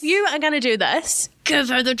 Yes. If you are going to do this, give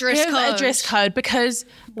her the dress code. Give a dress code, because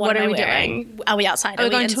what are we doing? Are we outside? Are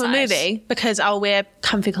we going inside? to a movie? Because I'll wear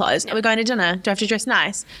comfy clothes. Are we going to dinner? Do I have to dress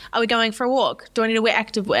nice? Are we going for a walk? Do I need to wear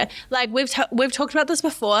active wear? Like, we've talked about this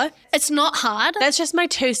before. It's not hard. That's just my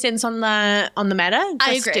 2 cents on the matter. Just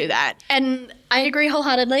I agree. do that. And I agree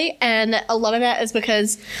wholeheartedly. And a lot of that is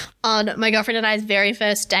because on my girlfriend and I's very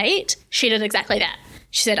first date, she did exactly that.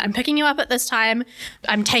 She said, I'm picking you up at this time.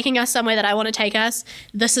 I'm taking us somewhere that I want to take us.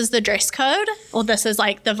 This is the dress code, or this is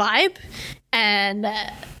like the vibe. And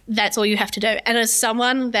that's all you have to do. And as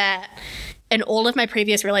someone that in all of my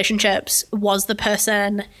previous relationships was the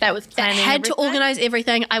person that was planning that had everything. to organize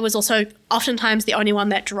everything, I was also oftentimes the only one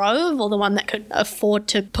that drove, or the one that could afford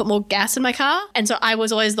to put more gas in my car. And so I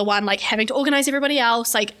was always the one like having to organize everybody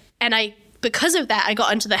else. Because of that, I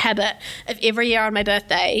got into the habit of every year on my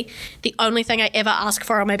birthday, the only thing I ever ask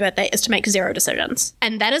for on my birthday is to make 0 decisions.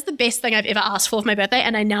 And that is the best thing I've ever asked for my birthday,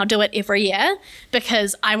 and I now do it every year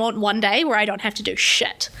because I want one day where I don't have to do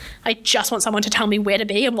shit. I just want someone to tell me where to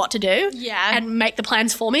be and what to do. Yeah. And make the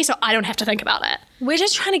plans for me so I don't have to think about it. We're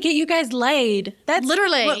just trying to get you guys laid. That's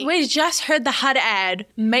literally. We just heard the HUD ad,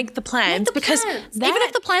 make the plans. Even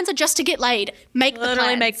if the plans are just to get laid, make the plans.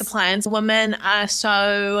 Literally make the plans. Women are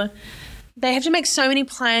so... They have to make so many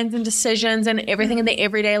plans and decisions and everything in their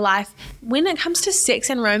everyday life. When it comes to sex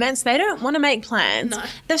and romance, they don't want to make plans. No.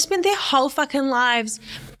 They've spent their whole fucking lives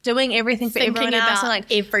doing everything for everyone else and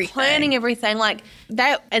like everything. Planning everything. Like,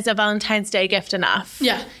 that is a Valentine's Day gift enough.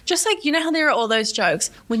 Yeah. Just like, you know how there are all those jokes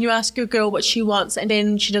when you ask your girl what she wants and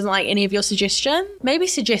then she doesn't like any of your suggestion? Maybe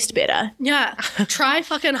suggest better. Yeah. Try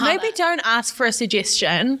fucking harder. Maybe don't ask for a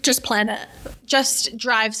suggestion. Just plan it. Just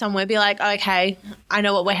drive somewhere. Be like, okay, I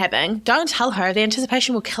know what we're having. Don't tell her. The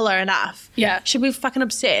anticipation will kill her enough. Yeah. She'll be fucking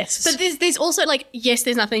obsessed. But there's also like, yes,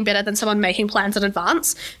 there's nothing better than someone making plans in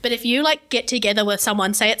advance. But if you like get together with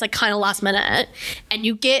someone, say it's like kind of last minute, and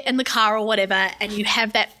you get in the car or whatever, and you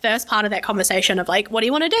have that first part of that conversation of like, what do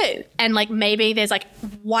you want to do? And like maybe there's like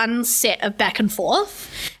one set of back and forth,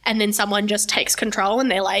 and then someone just takes control and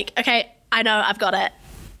they're like, okay, I know, I've got it.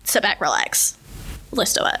 Sit back, relax.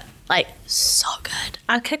 Let's do it. Like, so good.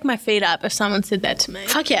 I'd kick my feet up if someone said that to me.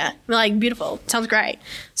 Fuck yeah. Like, beautiful. Sounds great.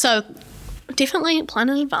 So definitely plan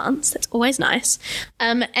in advance. That's always nice.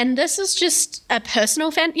 And this is just a personal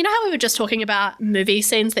fan. You know how we were just talking about movie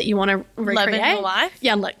scenes that you want to recreate? Live in your life?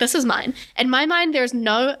 Yeah, look, this is mine. In my mind, there's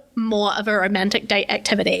no more of a romantic date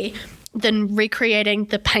activity than recreating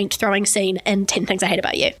the paint throwing scene in 10 Things I Hate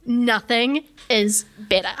About You. Nothing is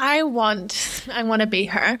better. I want to be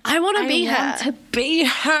her. I want to be her. I want to be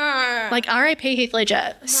her. Like R.I.P. Heath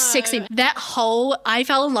Ledger, sexy. That whole, I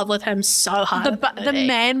fell in love with him so hard. The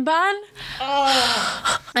man bun.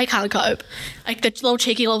 Oh, I can't cope. Like the little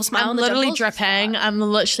cheeky little smile. I'm literally dripping. I'm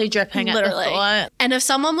literally dripping at the thought. And if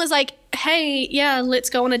someone was like, hey, yeah, let's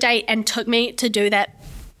go on a date, and took me to do that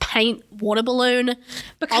paint water balloon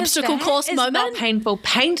obstacle course is moment. not painful.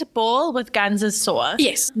 Paintball with guns is sore.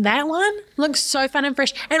 Yes. That one looks so fun and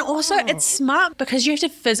fresh. And also it's smart because you have to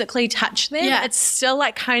physically touch them. Yeah. It's still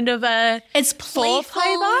like kind of a It's playful.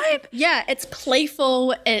 foreplay vibe. Yeah, it's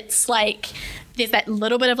playful. It's like there's that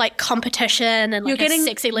little bit of like competition and like a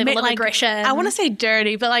sexy level of aggression. I want to say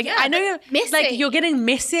dirty, but like I know you're messy. like you're getting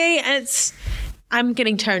messy and I'm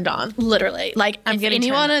getting turned on. Literally. Like if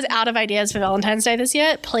anyone is out of ideas for Valentine's Day this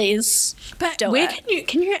year, please do where it.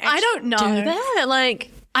 can you I don't know. do that?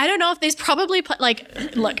 Like I don't know if there's probably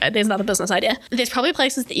look, there's another business idea. There's probably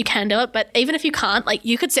places that you can do it, but even if you can't, like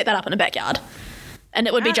you could set that up in a backyard and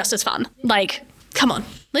it would be just as fun. Like, come on,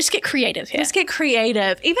 let's get creative here. Let's get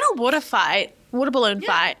creative. Even a water balloon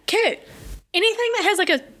fight. Cute. Anything that has like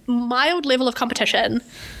a mild level of competition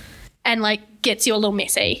and like gets you a little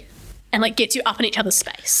messy and like gets you up in each other's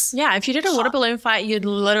space. Yeah, if you did a water balloon fight, you'd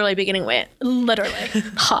literally be getting wet. Literally.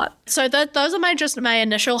 Hot. So those are my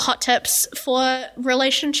initial hot tips for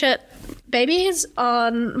relationship babies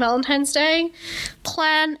on Valentine's Day.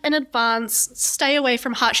 Plan in advance. Stay away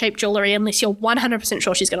from heart-shaped jewelry unless you're 100%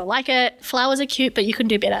 sure she's going to like it. Flowers are cute, but you can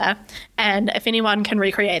do better. And if anyone can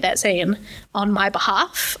recreate that scene on my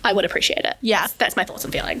behalf, I would appreciate it. Yeah. That's my thoughts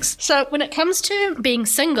and feelings. So when it comes to being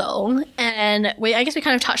single, and I guess we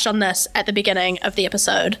kind of touched on this at the beginning of the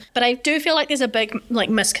episode, but I do feel like there's a big like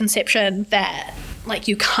misconception that like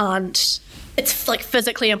you can't, it's like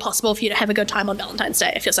physically impossible for you to have a good time on Valentine's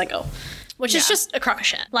Day if you're single, which is just a crock of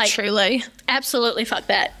shit. Like truly. Absolutely fuck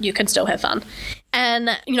that. You can still have fun. And,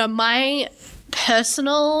 you know, my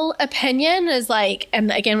personal opinion is like,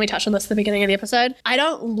 and again, we touched on this at the beginning of the episode, I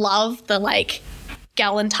don't love the like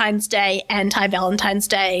Galentine's Day, anti-Valentine's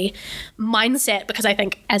Day mindset because I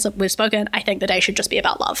think, as we've spoken, I think the day should just be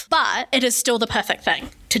about love. But it is still the perfect thing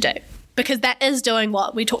to do because that is doing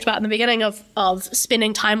what we talked about in the beginning of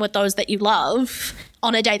spending time with those that you love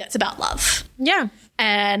on a day that's about love. Yeah.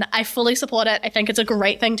 And I fully support it. I think it's a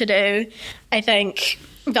great thing to do. I think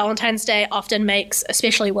Valentine's Day often makes,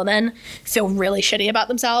 especially women, feel really shitty about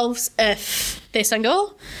themselves if they're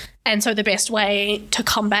single. And so the best way to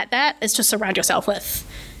combat that is to surround yourself with,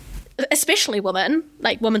 especially women,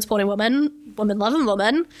 like women supporting women, women loving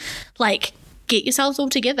women, like get yourselves all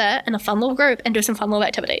together in a fun little group and do some fun little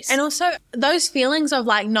activities. And also those feelings of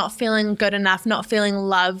like not feeling good enough, not feeling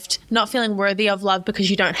loved, not feeling worthy of love because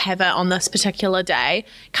you don't have it on this particular day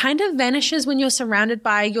kind of vanishes when you're surrounded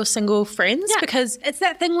by your single friends because it's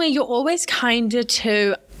that thing where you're always kinder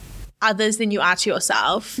to others than you are to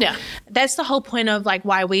yourself. Yeah. That's the whole point of like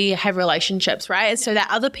why we have relationships, right? It's so that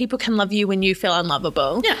other people can love you when you feel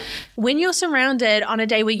unlovable. Yeah. When you're surrounded on a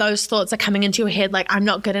day where those thoughts are coming into your head, like I'm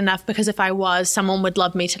not good enough because if I was, someone would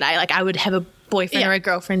love me today. Like I would have a boyfriend or a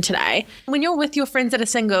girlfriend today. When you're with your friends that are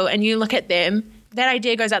single and you look at them, that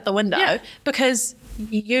idea goes out the window because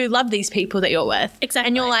you love these people that you're with. Exactly.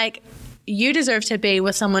 And you're like, you deserve to be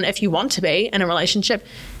with someone if you want to be in a relationship.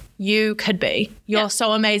 You could be. You're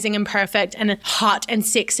so amazing and perfect and hot and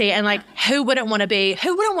sexy and like who wouldn't want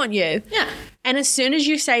you? Yeah. And as soon as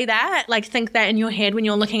you say that, like think that in your head when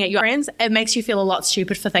you're looking at your friends, it makes you feel a lot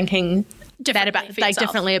stupid for thinking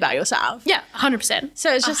differently about yourself. Yeah, 100%.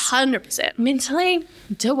 So it's just 100%. Mentally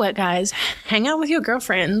do it, guys. Hang out with your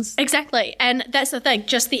girlfriends. Exactly. And that's the thing,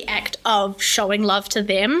 just the act of showing love to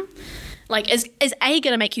them, like is going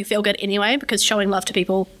to make you feel good anyway because showing love to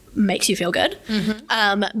people makes you feel good.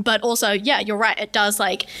 Mm-hmm. But also, yeah, you're right. It does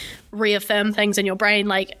like reaffirm things in your brain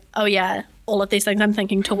like, oh yeah, all of these things I'm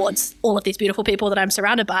thinking towards all of these beautiful people that I'm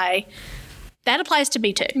surrounded by, that applies to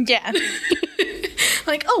me too. Yeah.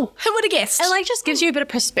 Like, oh, who would have guessed? It like just gives you a bit of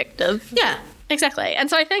perspective. Yeah, exactly. And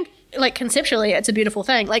so I think like conceptually it's a beautiful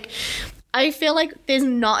thing. Like I feel like there's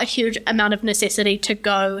not a huge amount of necessity to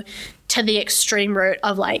go to the extreme route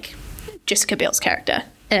of like Jessica Biel's character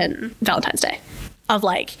in Valentine's Day. Of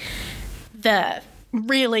like the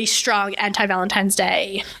really strong anti-Valentine's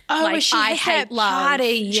Day. Oh, like I hate love.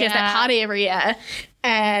 Party, She has that party every year.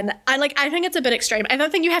 And I think it's a bit extreme. I don't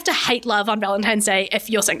think you have to hate love on Valentine's Day if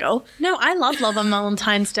you're single. No, I love on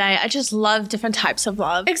Valentine's Day. I just love different types of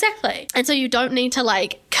love. Exactly. And so you don't need to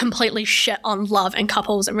like completely shit on love and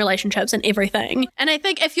couples and relationships and everything. And I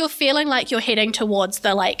think if you're feeling like you're heading towards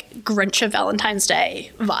the like Grinch of Valentine's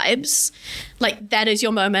Day vibes, like that is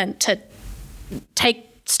your moment to take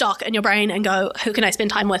stock in your brain and go, who can I spend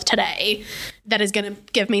time with today that is going to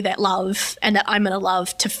give me that love and that I'm going to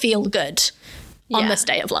love to feel good on this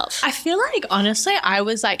day of love. I feel like, honestly, I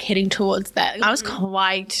was like heading towards that. I was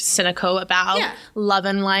quite cynical about love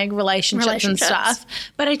and like relationships and stuff.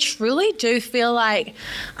 But I truly do feel like,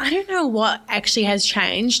 I don't know what actually has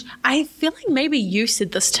changed. I feel like maybe you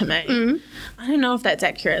said this to me. I don't know if that's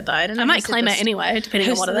accurate though. I don't know. I might claim it anyway,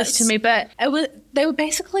 depending on what it is. To me, but they were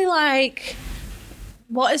basically like,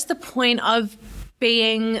 what is the point of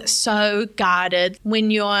being so guarded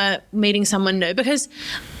when you're meeting someone new? Because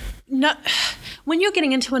when you're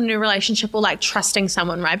getting into a new relationship or like trusting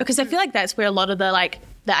someone, right? Because I feel like that's where a lot of the like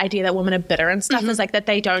the idea that women are bitter and stuff is like that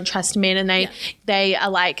they don't trust men and they are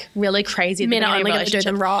like really crazy. Men are only going to do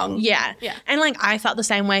them wrong. Yeah. And like I felt the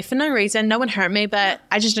same way for no reason. No one hurt me, but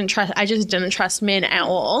I just didn't trust men at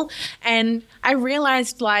all. And I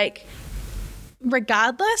realized like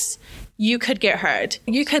regardless, you could get hurt.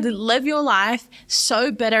 You could live your life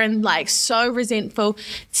so bitter and like so resentful,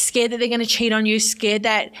 scared that they're going to cheat on you, scared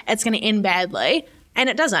that it's going to end badly. And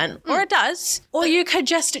it doesn't, or it does. Or you could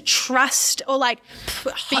just trust or like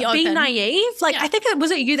be naive. Like I think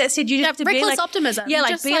was it you that said you have to be reckless like optimism. Yeah,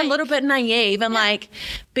 like be a little bit naive and like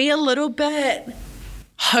be a little bit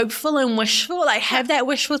hopeful and wishful. Like have that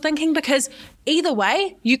wishful thinking, because either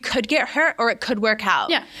way, you could get hurt or it could work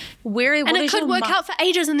out. Yeah. And it could work out for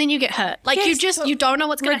ages and then you get hurt. Like you don't know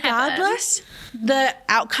what's going to happen. Regardless,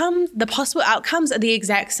 the possible outcomes are the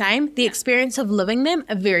exact same. The experience of living them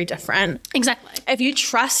are very different. Exactly. If you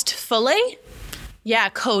trust fully, yeah,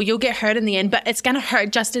 cool, you'll get hurt in the end, but it's going to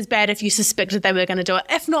hurt just as bad if you suspected they were going to do it,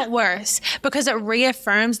 if not worse, because it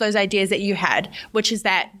reaffirms those ideas that you had, which is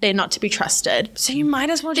that they're not to be trusted. So you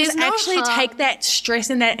might as well just actually take that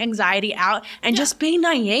stress and that anxiety out and just be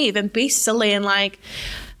naive and be silly and like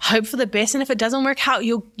hope for the best. And if it doesn't work out,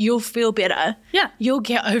 you'll feel better. Yeah. You'll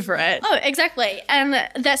get over it. Oh, exactly. And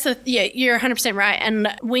you're 100% right.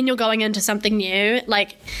 And when you're going into something new,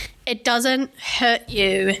 like it doesn't hurt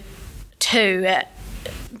you to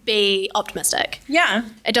be optimistic. Yeah.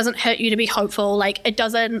 It doesn't hurt you to be hopeful. Like it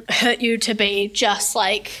doesn't hurt you to be just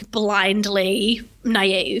like blindly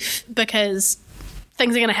naive, because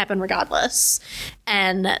things are going to happen regardless.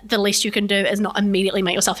 And the least you can do is not immediately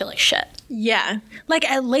make yourself feel like shit. Yeah. Like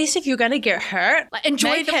at least if you're going to get hurt, like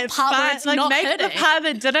enjoy the part where it's not make hurting. the part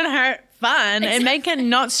that didn't hurt fun and make it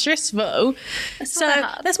not stressful. So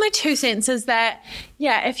that's my 2 cents, is that,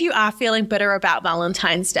 yeah, if you are feeling bitter about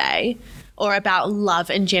Valentine's Day or about love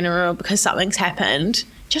in general because something's happened,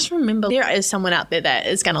 just remember there is someone out there that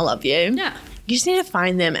is going to love you. Yeah. You just need to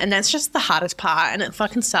find them, and that's just the hardest part, and it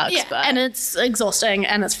fucking sucks. Yeah, but and it's exhausting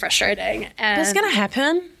and it's frustrating. And it's going to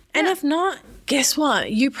happen. And if not, guess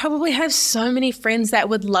what? You probably have so many friends that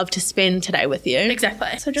would love to spend today with you.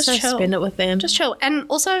 Exactly. So just chill. Spend it with them. Just chill. And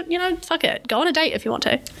also, fuck it. Go on a date if you want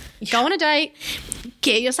to. Yeah. Go on a date.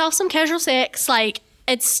 Get yourself some casual sex. Like,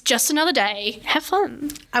 it's just another day. Have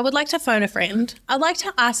fun. I would like to phone a friend. I'd like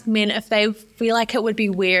to ask men if they feel like it would be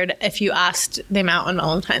weird if you asked them out on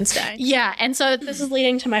Valentine's Day. Yeah, and so this is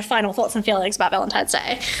leading to my final thoughts and feelings about Valentine's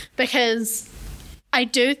Day, because I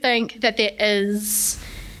do think that there is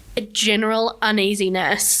a general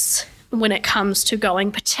uneasiness when it comes to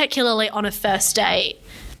going, particularly on a first date,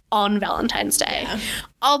 on Valentine's Day. Yeah.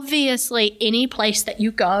 Obviously, any place that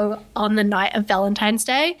you go on the night of Valentine's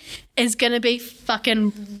Day is going to be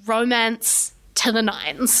fucking romance to the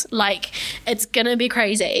nines. Like, it's going to be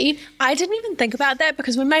crazy. I didn't even think about that,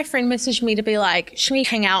 because when my friend messaged me to be like, should we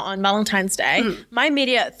hang out on Valentine's Day? My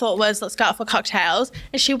immediate thought was, let's go out for cocktails.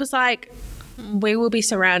 And she was like, we will be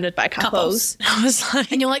surrounded by couples. I was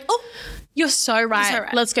like, and you're like, oh, you're so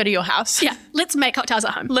right. Let's go to your house. Yeah, let's make cocktails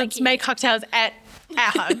at home. Let's make cocktails at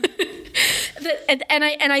home. and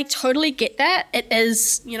I totally get that. It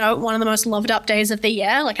is, one of the most loved up days of the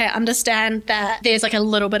year. Like, I understand that there's like a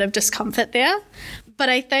little bit of discomfort there, but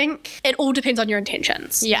I think it all depends on your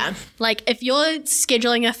intentions. Yeah. Like, if you're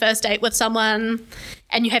scheduling a first date with someone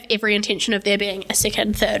and you have every intention of there being a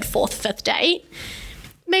second, third, fourth, fifth date,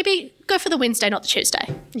 maybe go for the Wednesday, not the Tuesday.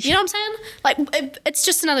 You know what I'm saying? Like, it's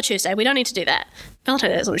just another Tuesday. We don't need to do that.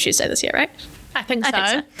 Valentine's Day is on a Tuesday this year, right? I think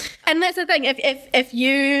so. And that's the thing. If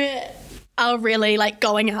you are really like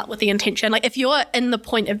going out with the intention, like if you're in the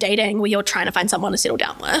point of dating where you're trying to find someone to settle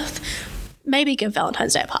down with, maybe give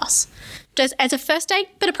Valentine's Day a pass. Just as a first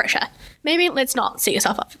date, bit of pressure. Maybe let's not set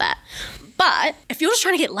yourself up for that. But if you're just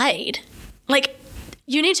trying to get laid, like,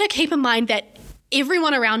 you need to keep in mind that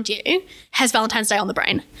everyone around you has Valentine's Day on the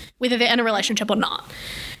brain, whether they're in a relationship or not.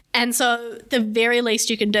 And so the very least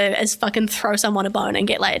you can do is fucking throw someone a bone and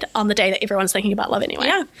get laid on the day that everyone's thinking about love anyway.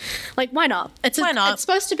 Yeah. Like, why not? Why not? It's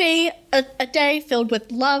supposed to be a day filled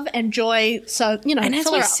with love and joy. So, And as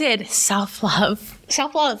fill we her up. said, self-love.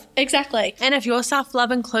 Self-love. Exactly. And if your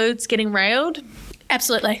self-love includes getting railed,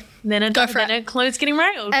 Absolutely. then it, Go for then it. it includes getting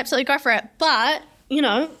railed. Absolutely go for it. But,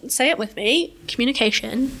 say it with me,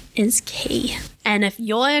 communication is key. And if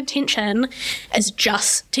your intention is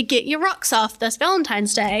just to get your rocks off this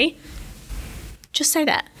Valentine's Day, just say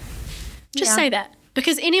that. Just Yeah. say that.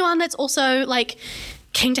 Because anyone that's also like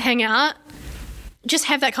keen to hang out, just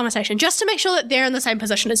have that conversation just to make sure that they're in the same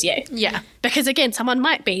position as you. Yeah. Because again, someone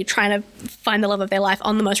might be trying to find the love of their life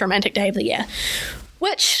on the most romantic day of the year,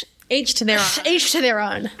 which Each to their own. each to their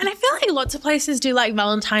own. And I feel like lots of places do like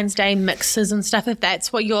Valentine's Day mixes and stuff if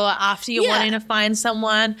that's what you're after. You're Yeah. wanting to find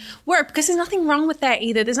someone. Because there's nothing wrong with that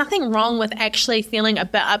either. There's nothing wrong with actually feeling a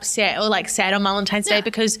bit upset or like sad on Valentine's Day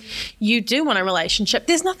because you do want a relationship.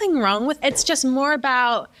 There's nothing wrong with It's just more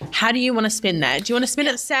about how do you want to spend that? Do you want to spend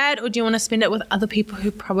it sad or do you want to spend it with other people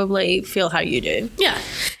who probably feel how you do? Yeah.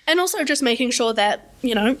 And also just making sure that,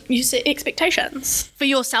 you set expectations for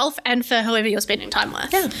yourself and for whoever you're spending time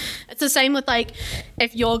with. Yeah. It's the same with like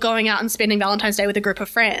if you're going out and spending Valentine's Day with a group of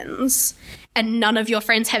friends and none of your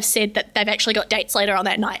friends have said that they've actually got dates later on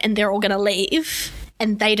that night and they're all going to leave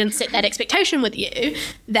and they didn't set that expectation with you,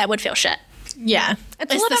 that would feel shit. Yeah.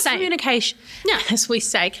 It's all the about same. communication. Yeah. As we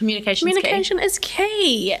say, Communication is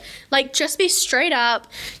key. Like, just be straight up.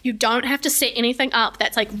 You don't have to set anything up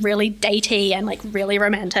that's like really datey and like really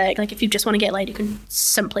romantic. Like, if you just want to get laid, you can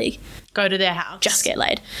simply Go to their house. just get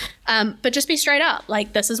laid. But just be straight up.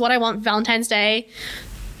 Like, this is what I want for Valentine's Day.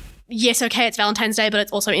 Yes, okay, it's Valentine's Day, but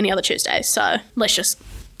it's also any other Tuesday. So let's just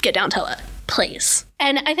get down to it, please.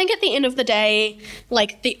 And I think at the end of the day,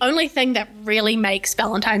 like, the only thing that really makes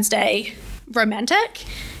Valentine's Day romantic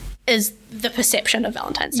is the perception of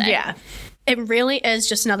Valentine's Day. Yeah. It really is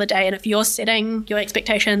just another day. And if you're setting your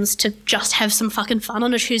expectations to just have some fucking fun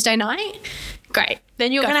on a Tuesday night, great.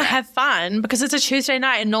 Then you're Go going to for it. have fun because it's a Tuesday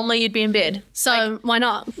night and normally you'd be in bed. So why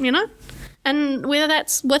not, And whether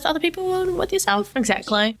that's with other people or with yourself.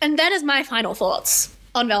 Exactly. And that is my final thoughts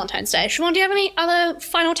on Valentine's Day. Siobhan, do you have any other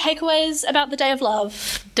final takeaways about the Day of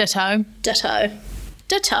Love? Ditto. Ditto.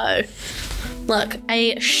 Look,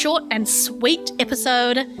 a short and sweet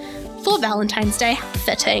episode for Valentine's Day.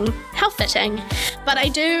 How fitting. But I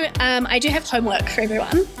do have homework for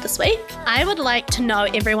everyone this week. I would like to know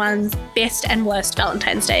everyone's best and worst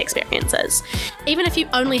Valentine's Day experiences. Even if you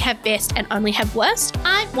only have best and only have worst,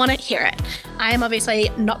 I want to hear it. I am obviously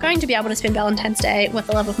not going to be able to spend Valentine's Day with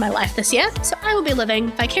the love of my life this year, so I will be living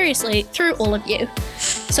vicariously through all of you.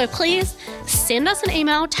 So please send us an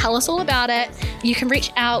email, tell us all about it. You can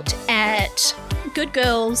reach out at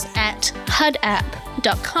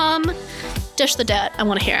goodgirls@hudapp.com. Dish the dirt, I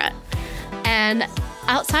want to hear it. And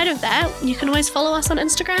outside of that, you can always follow us on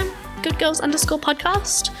Instagram,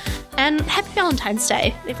 goodgirls_podcast. And happy Valentine's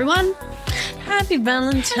Day, everyone. Happy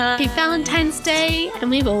Valentine's. Happy Valentine's Day, and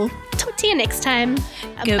we will talk to you next time.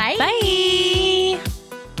 Goodbye. Bye.